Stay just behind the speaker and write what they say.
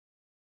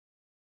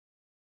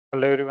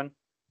Hello everyone,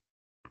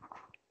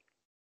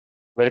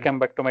 welcome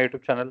back to my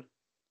YouTube channel.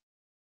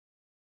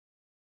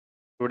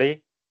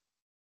 Today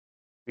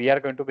we are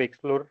going to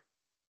explore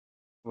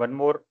one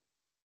more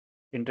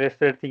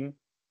interesting thing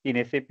in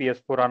SAP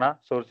S/4HANA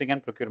sourcing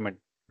and procurement.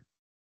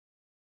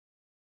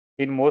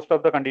 In most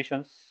of the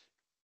conditions,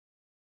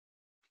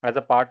 as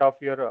a part of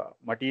your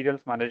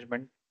materials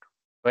management,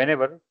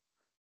 whenever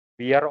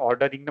we are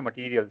ordering the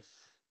materials,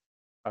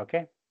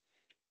 okay.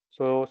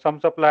 So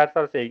some suppliers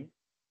are saying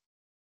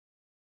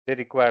they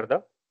require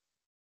the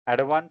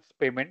advance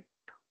payment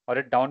or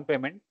a down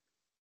payment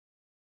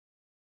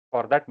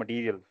for that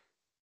material.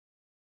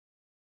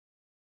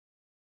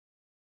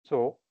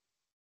 So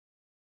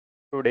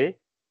today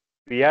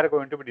we are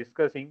going to be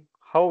discussing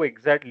how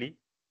exactly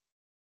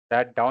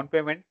that down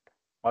payment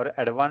or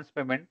advance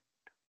payment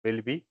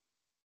will be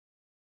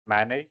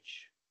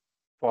managed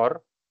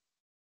for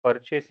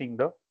purchasing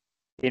the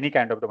any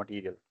kind of the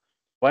material.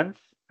 Once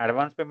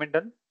advance payment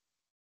done,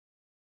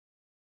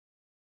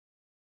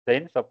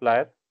 then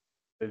supplier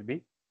will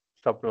be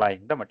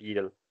supplying the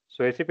material.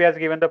 So SAP has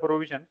given the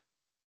provision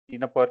in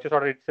the purchase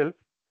order itself.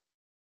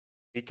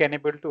 We can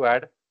able to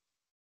add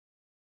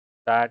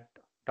that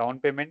down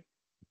payment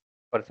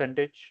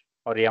percentage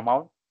or the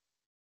amount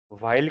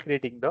while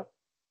creating the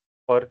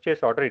purchase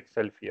order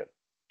itself here.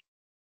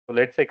 So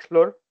let's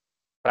explore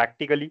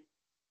practically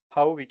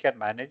how we can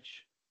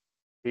manage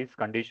this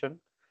condition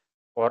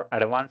for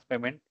advance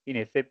payment in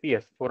SAP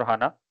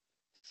S/4HANA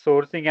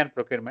sourcing and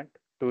procurement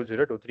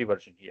 2023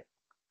 version here.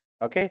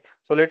 Okay,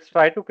 so let's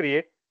try to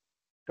create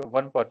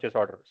one purchase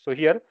order. So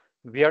here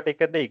we have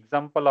taken the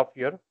example of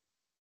your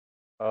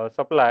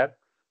supplier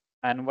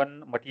and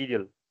one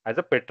material as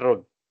a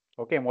petrol.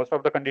 Okay, most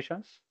of the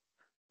conditions.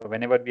 So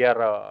whenever we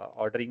are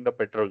ordering the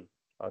petrol,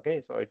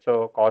 okay, so it's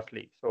so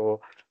costly.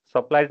 So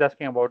supply is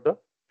asking about the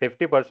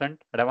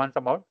 50% advance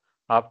amount.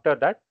 After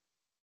that,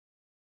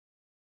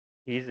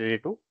 he is ready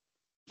to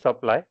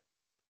supply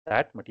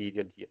that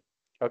material here.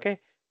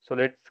 Okay, so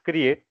let's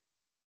create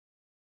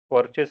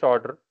purchase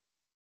order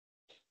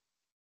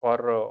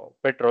for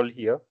petrol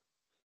here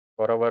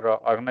for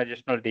our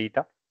organizational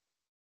data.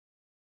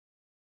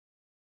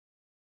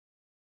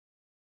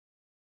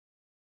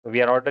 So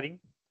we are ordering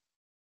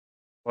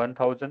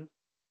 1000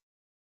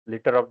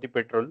 liter of the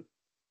petrol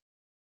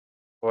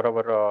for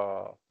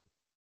our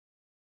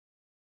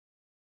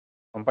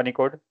company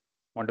code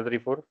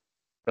 1234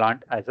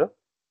 plant as a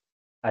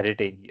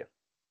retain here.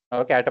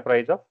 Okay, at a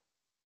price of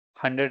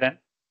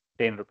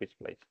 110 rupees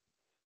price.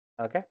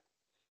 Okay,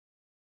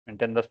 and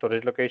then the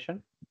storage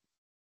location.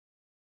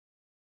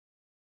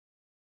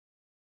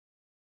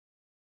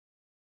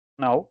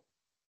 Now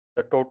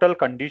the total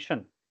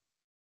condition,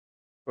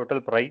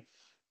 total price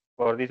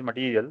for this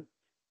material,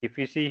 if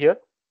you see here,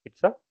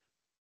 it's a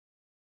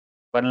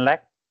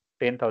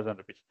 1,10,000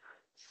 rupees.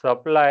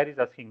 Supplier is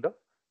asking the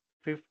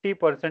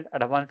 50%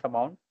 advance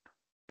amount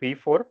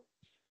before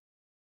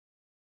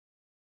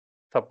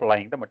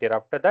supplying the material.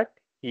 After that,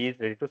 he is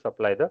ready to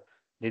supply the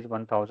these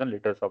 1000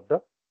 liters of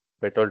the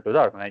petrol to the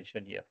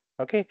organization here.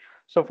 Okay,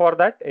 so for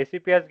that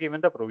SAP has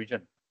given the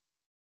provision.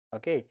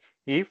 Okay,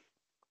 if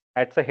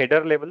at the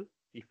header level,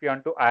 if you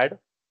want to add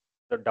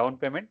the down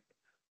payment,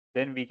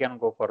 then we can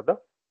go for the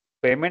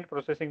payment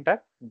processing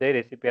tab.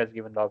 There SAP has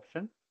given the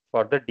option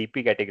for the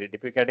DP category.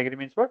 DP category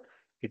means what?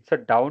 It's a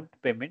down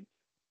payment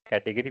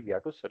category we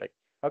have to select.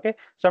 Okay,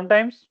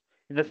 sometimes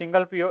in the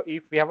single PO,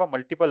 if we have a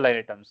multiple line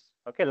items,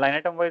 okay, line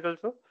item wise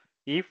also,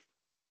 if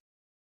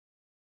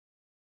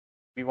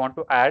we want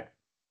to add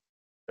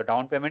the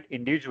down payment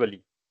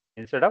individually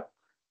instead of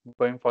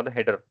going for the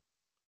header.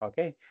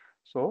 Okay,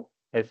 so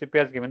SAP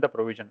has given the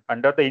provision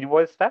under the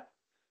invoice tab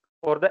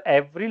for the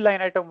every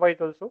line item wise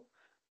also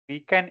we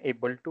can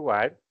able to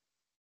add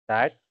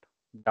that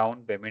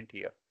down payment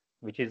here,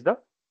 which is the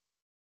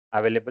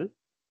available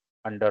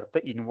under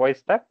the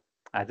invoice tab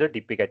as a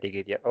DP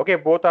category. Okay,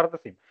 both are the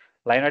same.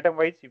 Line item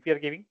wise, if you are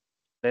giving,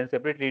 then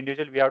separately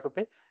individual we have to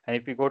pay. And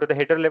if we go to the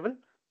header level,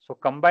 so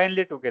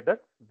combinedly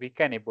together, we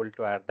can able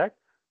to add that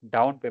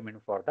down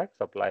payment for that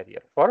supplier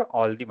here for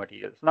all the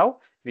materials. Now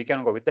we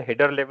can go with the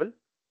header level,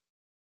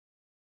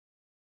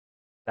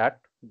 that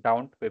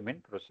down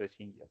payment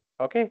processing here.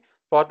 Okay,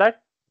 for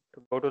that,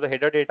 to go to the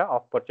header data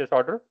of purchase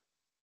order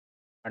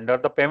under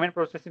the payment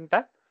processing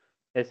tab,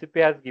 SAP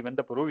has given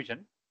the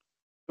provision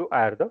to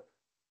add the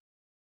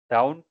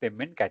down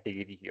payment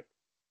category here.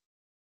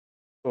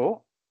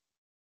 So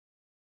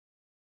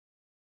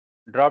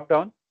drop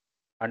down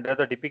under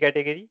the DP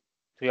category,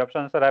 3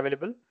 options are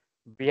available.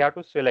 We have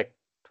to select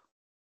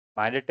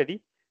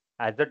mandatory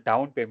as a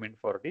down payment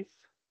for this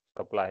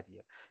supplier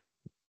here.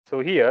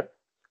 So here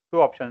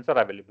 2 options are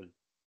available.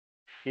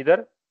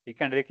 Either we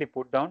can directly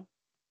put down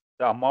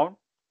the amount,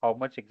 how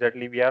much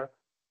exactly we are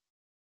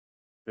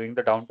doing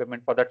the down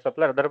payment for that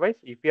supplier. Otherwise,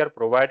 if we are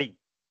providing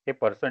a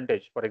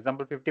percentage, for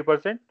example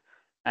 50%,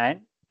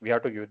 and we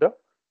have to give the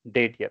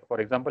date here. For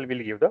example,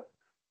 we'll give the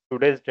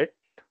today's date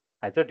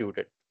as a due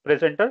date.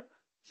 Presenter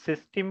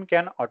system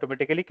can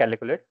automatically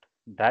calculate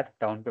that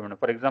down payment.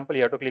 For example,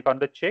 you have to click on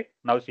the check.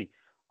 Now see,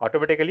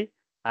 automatically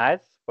as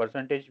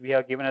percentage we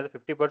have given as a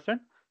 50%.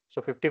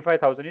 So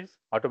 55,000 is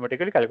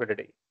automatically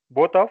calculated.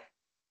 Both of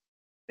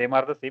them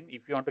are the same.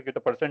 If you want to give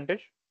the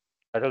percentage,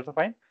 that's also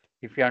fine.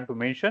 If you want to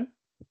mention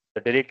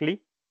the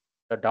directly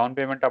the down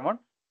payment amount,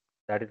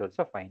 that is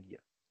also fine here.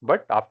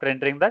 But after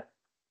entering that,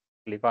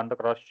 click on the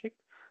cross check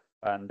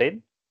and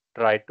then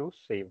try to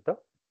save the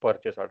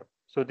purchase order.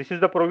 So this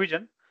is the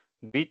provision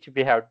which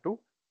we have to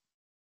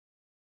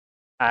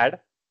add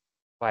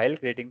while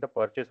creating the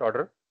purchase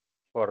order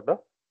for the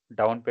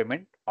down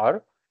payment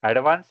or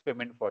advance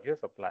payment for your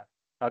supplier.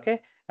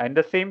 Okay, and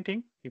the same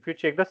thing if you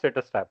check the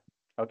status tab.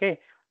 Okay,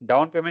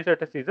 down payment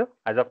status is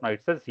as of now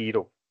it's a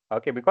 0.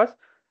 Okay, because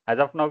as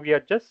of now we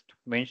have just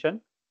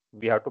mentioned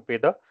we have to pay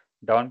the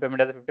down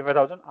payment as a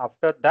 55,000.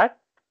 After that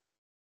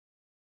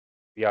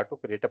we have to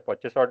create a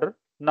purchase order.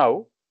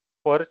 Now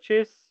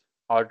purchase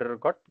order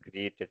got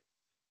created.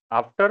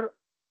 After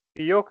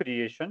PO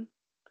creation,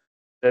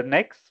 the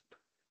next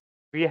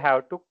we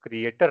have to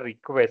create a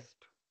request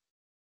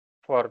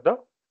for the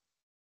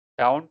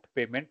down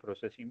payment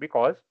processing,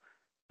 because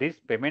this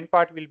payment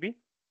part will be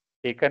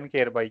taken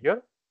care by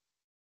your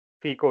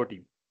FICO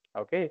team.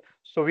 Okay,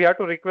 so we have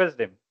to request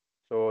them.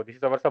 So this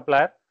is our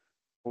supplier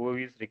who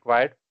is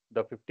required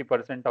the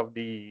 50% of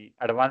the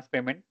advance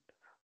payment.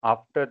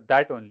 After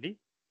that only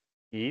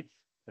he is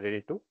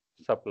ready to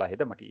supply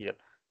the material.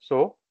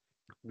 So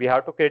we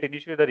have to create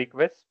initially the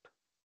request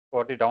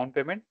for the down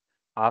payment.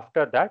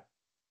 After that,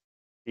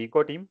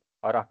 FICO team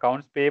or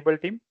accounts payable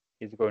team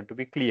is going to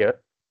be clear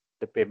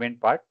the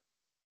payment part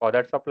for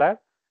that supplier,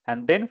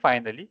 and then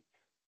finally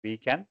we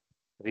can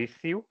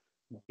receive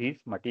this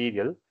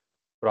material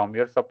from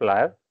your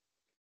supplier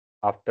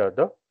after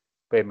the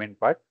payment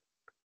part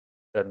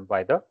done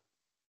by the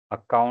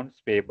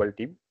accounts payable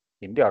team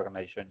in the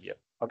organization here.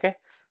 Okay,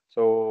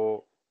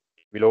 so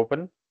we'll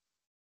open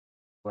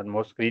one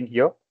more screen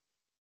here.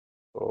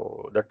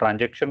 So the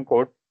transaction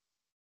code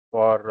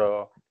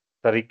for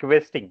the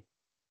requesting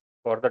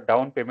for the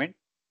down payment,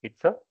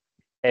 it's a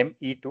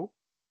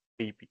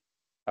ME2DP.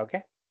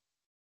 Okay,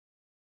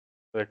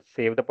 so let's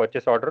save the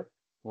purchase order.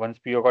 Once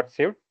PO got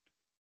saved,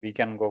 we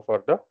can go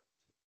for the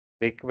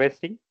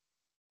requesting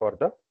for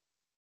the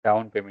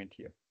down payment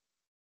here.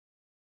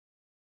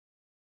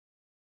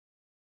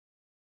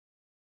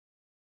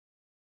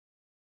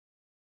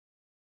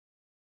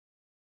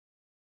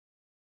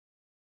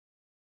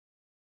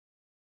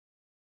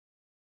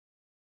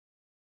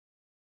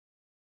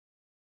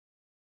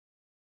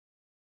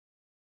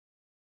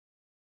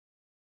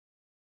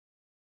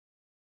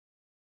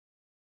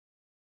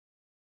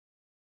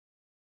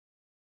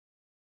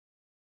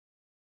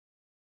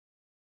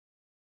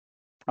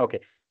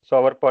 Okay,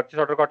 so our purchase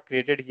order got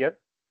created here.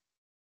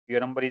 Your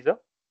number is a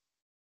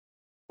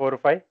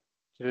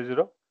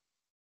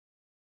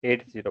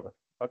 4500801.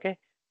 Okay,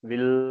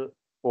 we'll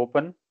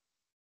open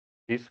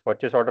this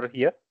purchase order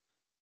here.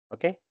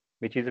 Okay,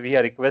 which is we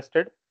are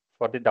requested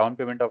for the down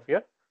payment of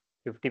your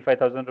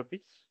 55,000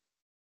 rupees.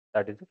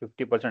 That is the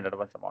 50%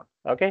 advance amount.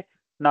 Okay,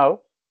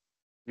 now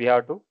we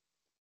have to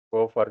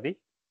go for the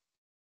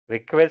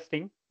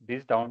requesting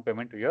this down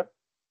payment to your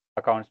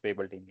accounts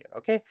payable team here.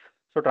 Okay,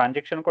 so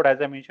transaction code,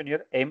 as I mentioned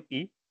here,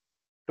 ME2DP.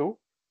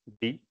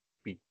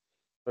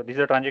 So this is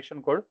a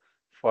transaction code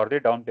for the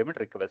down payment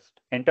request.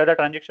 Enter the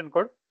transaction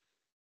code,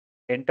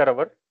 enter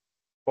our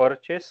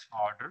purchase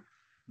order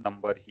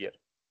number here.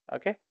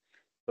 Okay,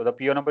 so the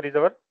PO number is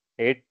our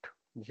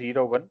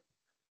 801.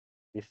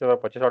 This is our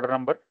purchase order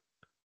number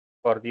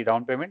for the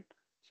down payment.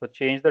 So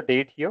change the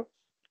date here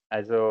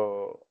as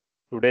a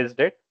today's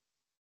date.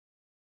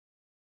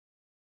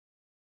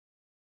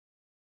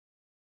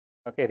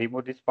 Okay,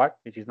 remove this part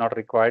which is not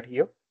required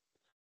here.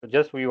 So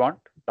just we want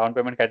down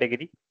payment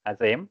category as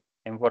a M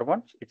for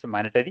once, it's a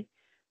mandatory.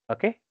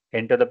 Okay,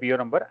 enter the PO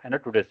number and a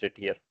today's date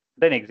here.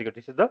 Then execute.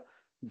 This is the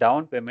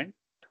down payment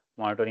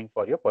monitoring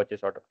for your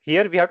purchase order.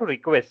 Here we have to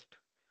request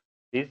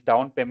this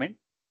down payment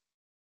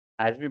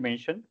as we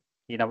mentioned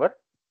in our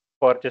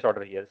purchase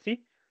order here.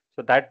 See,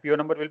 so that PO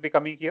number will be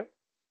coming here.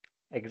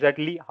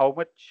 Exactly how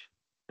much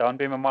down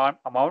payment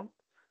amount,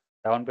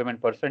 down payment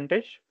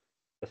percentage,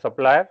 the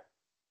supplier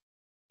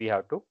we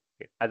have to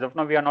get. As of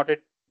now, we are not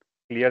yet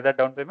clear that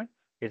down payment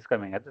is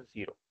coming as a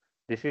 0.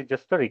 This is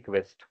just a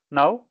request.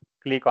 Now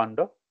click on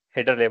the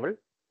header level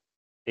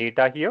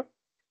data here.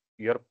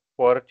 Your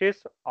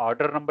purchase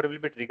order number will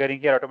be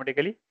triggering here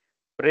automatically.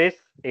 Press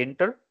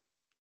enter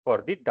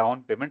for the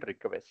down payment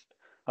request.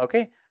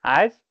 Okay,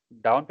 as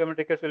down payment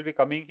request will be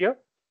coming here.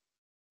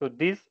 So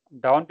this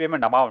down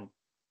payment amount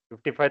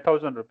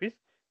 55,000 rupees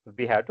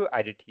we have to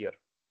add it here.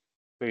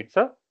 So it's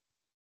a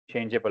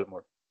changeable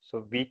mode.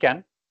 So we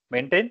can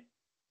maintain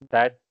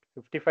that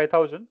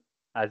 55,000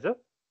 as a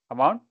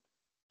amount,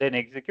 then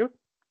execute.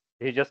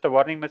 This is just a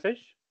warning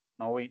message.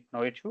 No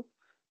issue.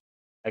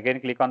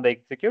 Again, click on the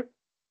execute.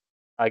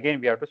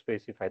 Again, we have to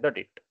specify the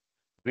date.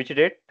 Which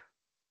date?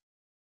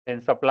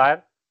 Then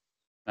supplier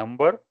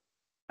number,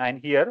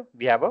 and here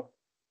we have a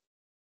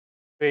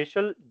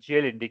special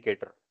GL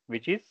indicator,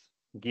 which is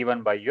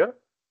given by your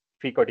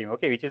FICO team.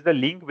 Okay, which is the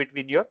link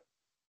between your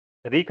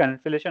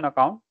reconciliation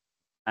account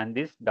and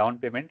this down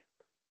payment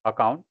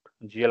account,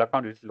 GL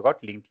account, which is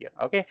got linked here.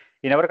 Okay.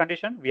 In our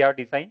condition, we have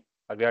designed,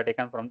 or we have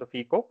taken from the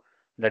FICO,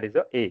 that is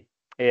A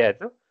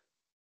as a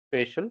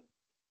special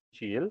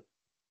GL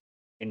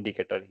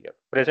indicator here.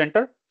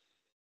 Presenter.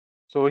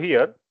 So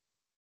here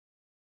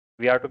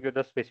we have to give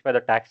the specify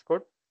the tax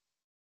code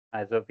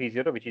as a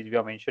P0, which is we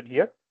have mentioned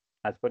here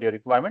as per your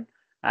requirement,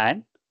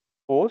 and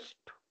post,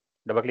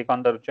 double click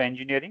on the Rucha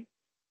engineering,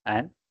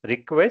 and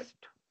request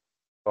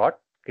got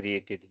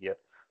created here.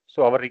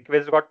 So our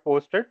request got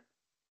posted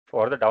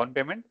for the down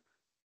payment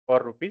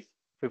for rupees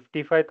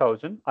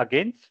 55,000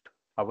 against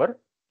our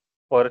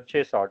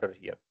purchase order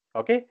here.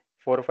 Okay,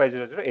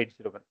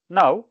 4500801.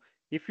 Now,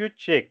 if you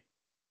check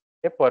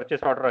a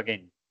purchase order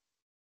again,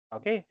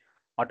 okay,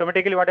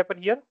 automatically what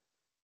happened here?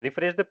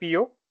 Refresh the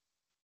PO,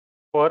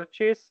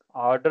 purchase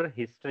order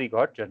history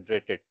got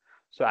generated.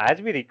 So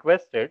as we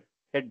requested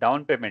a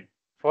down payment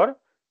for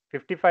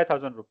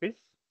 55,000 rupees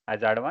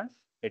as advance,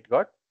 it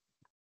got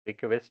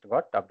request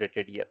got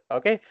updated here.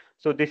 Okay,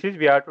 so this is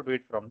we have to do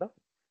it from the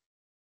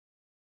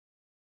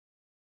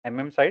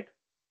side.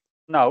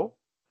 Now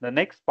the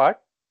next part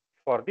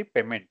for the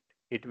payment,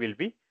 it will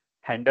be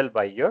handled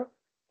by your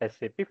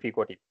SAP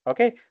FICO team.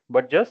 Okay,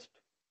 but just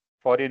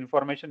for your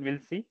information, we'll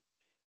see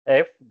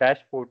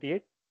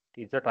F-48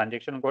 is the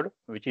transaction code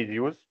which is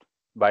used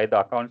by the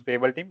accounts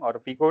payable team or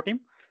FICO team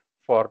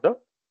for the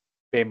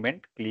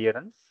payment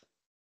clearance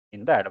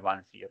in the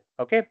advance year.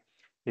 Okay,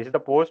 this is the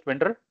post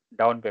vendor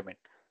down payment.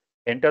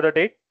 Enter the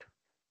date,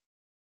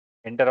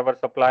 enter our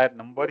supplier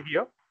number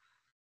here.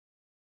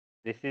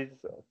 This is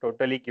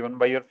totally given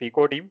by your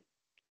FICO team.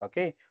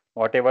 Okay,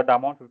 whatever the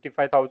amount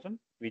 55,000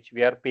 which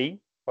we are paying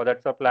for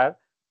that supplier,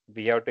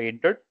 we have to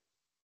enter.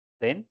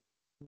 Then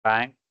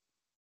bank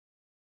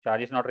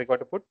charge is not required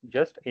to put,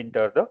 just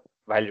enter the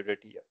value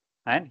date here.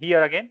 And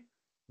here again,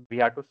 we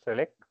have to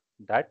select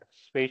that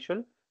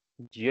special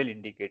GL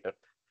indicator,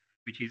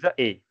 which is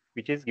a,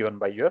 which is given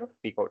by your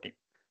FICO team.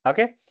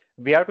 Okay,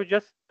 we have to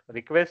just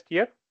request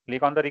here,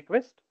 click on the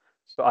request.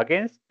 So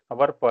against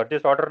our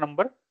purchase order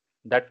number,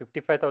 that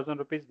 55,000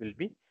 rupees will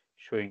be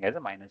showing as a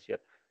minus here.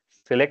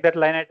 Select that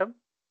line item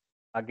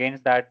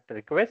against that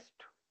request,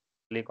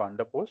 click on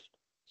the post.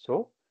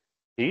 So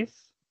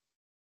this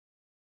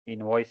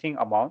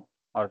invoicing amount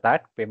or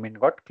that payment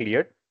got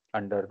cleared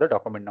under the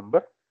document number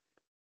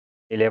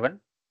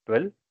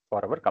 1112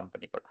 for our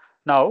company code.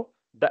 Now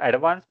the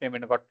advance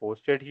payment got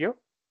posted here.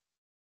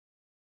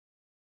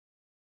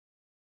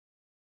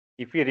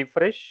 If we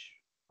refresh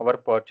our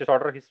purchase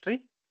order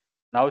history,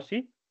 now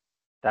see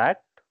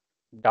that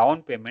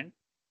down payment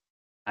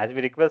as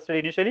we requested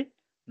initially,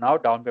 now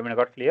down payment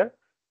got clear.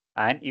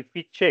 And if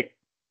we check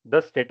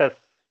the status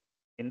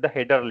in the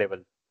header level,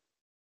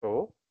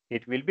 so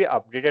it will be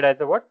updated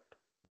as a what?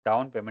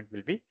 Down payment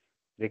will be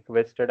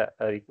requested,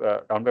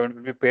 down payment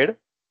will be paid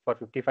for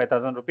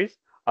 55,000 rupees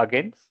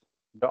against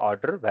the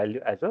order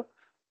value as a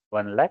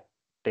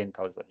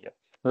 1,10,000 here.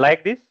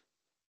 Like this,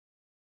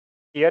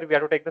 here we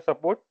have to take the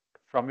support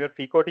from your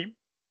FICO team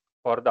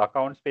for the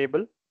accounts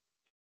payable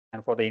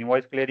and for the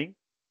invoice clearing.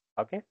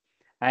 Okay,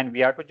 and we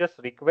have to just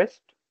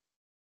request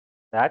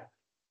that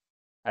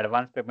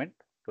advance payment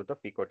to the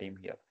FICO team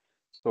here.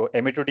 So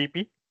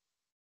MA2DP,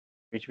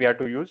 which we have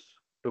to use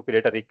to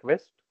create a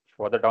request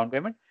for the down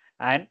payment,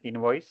 and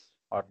invoice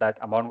or that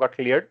amount got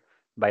cleared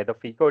by the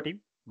FICO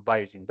team by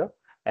using the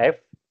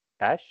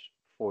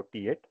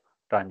F-48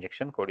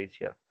 transaction code is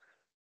here.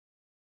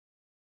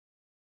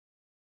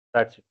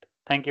 That's it.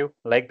 Thank you.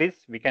 Like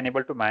this, we can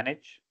able to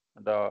manage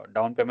the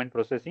down payment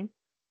processing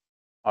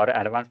or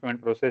advance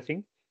payment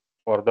processing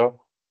for the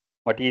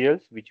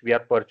materials which we are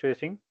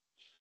purchasing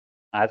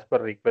as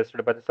per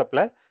requested by the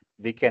supplier.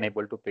 We can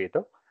able to pay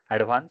the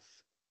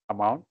advance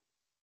amount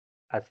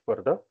as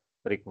per the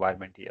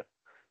requirement here.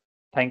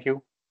 Thank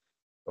you.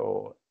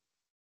 So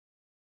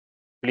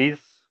please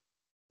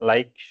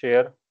like,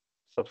 share,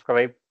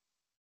 subscribe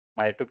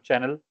my YouTube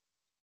channel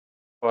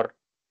for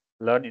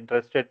learn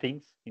interested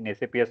things in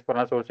SAP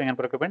S/4HANA sourcing and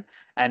procurement,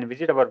 and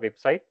visit our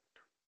website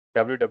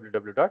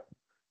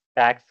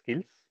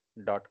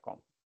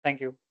www.taxskills.com. Thank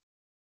you.